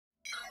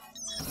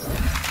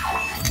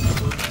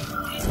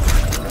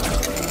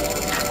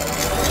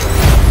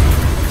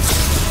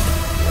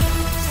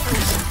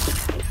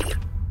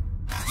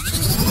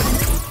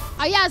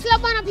Yes, leo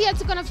bwana pia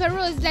tuko na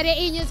Ferouz ndani ya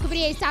E-News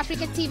kupitia East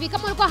Africa TV.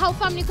 Kama ulikuwa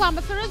haufahamu ni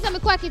kwamba Ferouz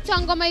amekuwa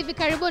akitoa ngoma hivi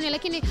karibuni,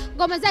 lakini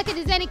ngoma zake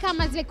design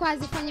kama zilikuwa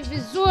hazifanyi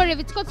vizuri.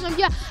 Vituko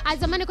tunamjua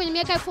zamani kwenye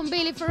miaka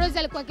 2000 Ferouz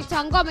alikuwa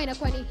akitoa ngoma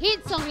inakuwa ni hit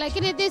song,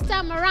 lakini this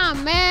time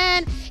around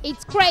man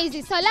it's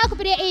crazy. So leo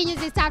kupitia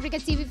E-News East Africa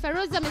TV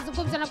Ferouz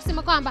amezungumza na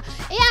kusema kwamba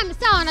yeye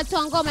sawa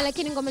anatoa ngoma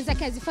lakini ngoma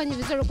zake hazifanyi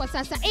vizuri kwa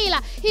sasa,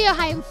 ila hiyo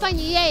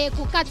haimfanyi yeye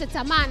kukata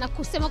tamaa na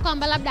kusema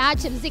kwamba labda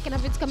aache muziki na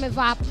vitu kama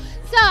hivyo hapo.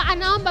 So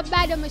anaomba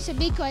bado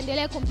mashabiki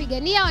waendelee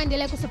kumpigania,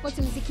 waendelee kusupport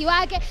muziki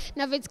wake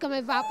na vitu kama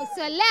hivyo hapo.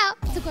 So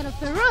leo tuko na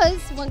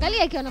Ferouz,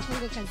 muangalie akiwa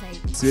anafunguka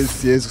zaidi.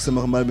 Siwezi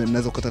kusema kama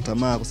naweza kukata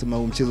tamaa, kusema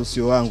huu mchezo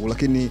sio wangu,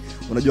 lakini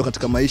unajua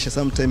katika maisha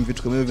sometimes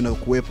vitu kama hivyo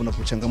vinakuwepo na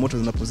changamoto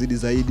zinapozidi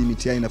zaidi,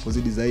 mitihani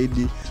inapozidi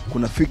zaidi,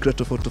 kuna fikra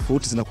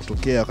tofauti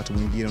zinakutokea wakati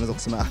mwingine. Unaweza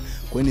kusema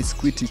kwa nini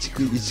squit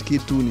hichi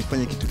kitu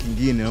nifanye kitu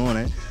kingine,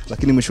 unaona?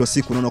 Lakini mwisho wa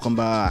siku unaona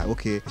kwamba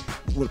okay,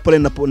 pale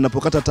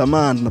ninapokata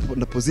tamaa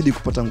ninapozidi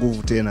kupata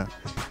nguvu tena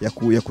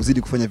ya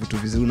kuzidi kufanya vitu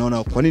vizuri.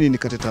 Unaona kwa nini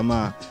nikate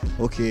tamaa?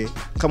 Okay,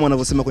 kama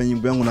wanavyosema kwenye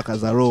nyimbo yangu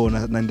nakaza roho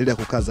na naendelea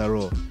kukaza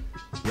roho.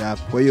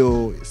 Kwa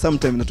hiyo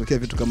sometimes inatokea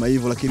vitu kama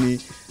hivyo, lakini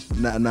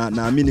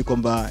naamini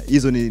kwamba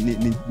hizo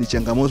ni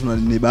changamoto na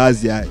ni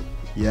baadhi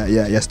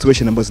ya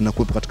situation ambazo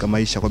zinakuwepo katika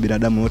maisha kwa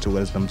binadamu wote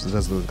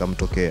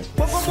zikamtokea.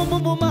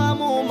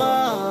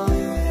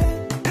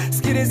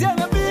 Sikilizia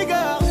napiga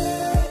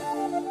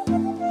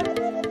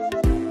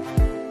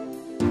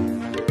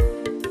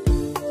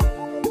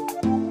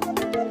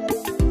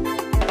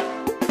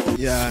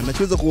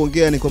nachoweza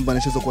kuongea ni kwamba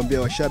nachoweza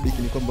kuambia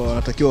washabiki ni kwamba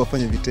wanatakiwa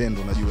wafanye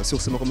vitendo. Unajua sio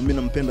kusema kwamba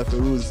mimi nampenda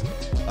Ferouz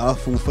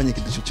alafu ufanye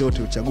kitu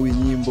chochote, uchagui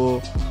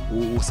nyimbo,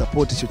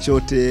 usupport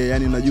chochote.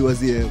 Yani unajua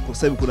zile kwa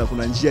sababu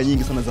kuna njia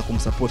nyingi sana za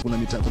kumsupport,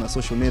 kuna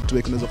social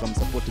network unaweza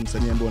kumsupport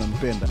msanii ambaye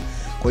unampenda.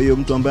 Kwa hiyo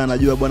mtu ambaye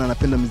anajua bwana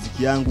anapenda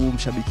muziki yangu,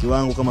 mshabiki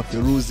wangu kama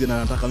Ferouz na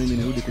anataka mimi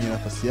nirudi kwenye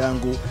nafasi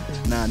yangu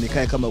na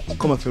nikae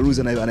kama Ferouz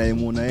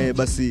anayemuona yeye,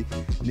 basi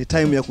ni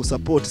time ya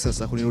kusupport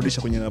sasa,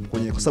 kunirudisha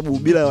kwenye kwa sababu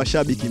bila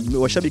washabiki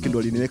ndio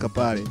waliniweka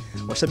pale.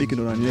 Washabiki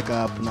ndio wananiweka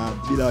hapo, na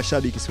bila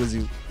washabiki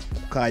siwezi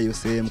kukaa hiyo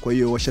sehemu. Kwa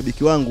hiyo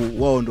washabiki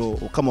wangu wao ndio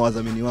kama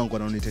wadhamini wangu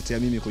wanaonitetea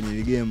mimi kwenye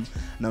ile game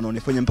na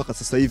wanaonifanya mpaka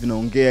sasa hivi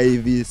naongea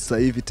hivi sasa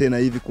hivi tena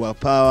hivi kwa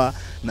power,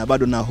 na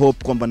bado na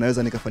hope kwamba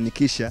naweza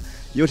nikafanikisha.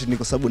 Yote ni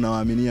kwa sababu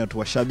nawaaminia tu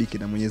washabiki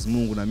na Mwenyezi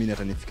Mungu na mimi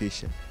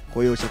atanifikisha.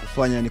 Kwa hiyo cha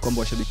kufanya ni kwamba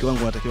washabiki wangu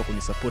wanatakiwa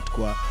kunisupport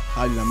kwa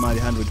hali na mali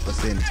 100%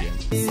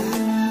 yani.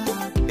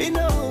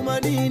 Inauma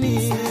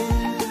nini?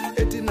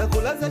 Eti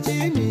nakulaza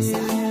chini.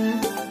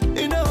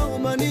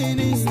 Inauma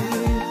nini?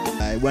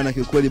 Bwana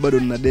kiukweli bado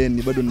nina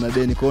deni. Kwa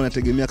hiyo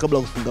nategemea kabla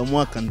kufunga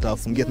mwaka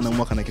nitawafungia tena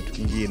mwaka na kitu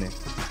kingine.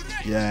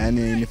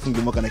 Yani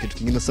nifunge mwaka na kitu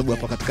kingine sababu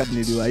hapa katikati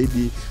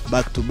niliwaahidi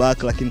back to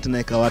back, lakini tena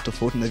ikawa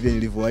tofauti na vile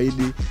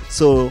nilivyoahidi.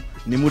 So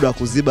ni muda wa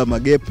kuziba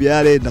magap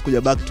yale na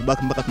kuja back to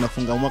back mpaka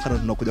tunafunga mwaka na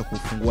tunakuja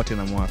kufungua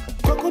tena mwaka.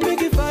 Kwa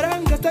kumiki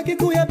faranga sitaki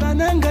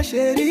kuyabananga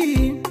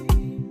sheri.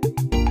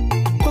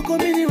 Kwa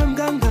kumini wa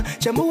mganga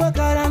chambua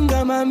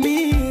karanga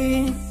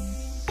mami.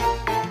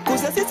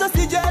 Kusasisa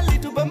sijali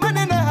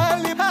tupambane na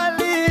hali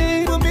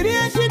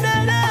tumirie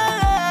shida na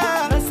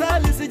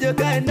asali sije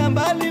kaenda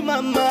mbali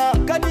mama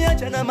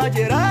kaniacha na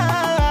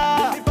majeraha.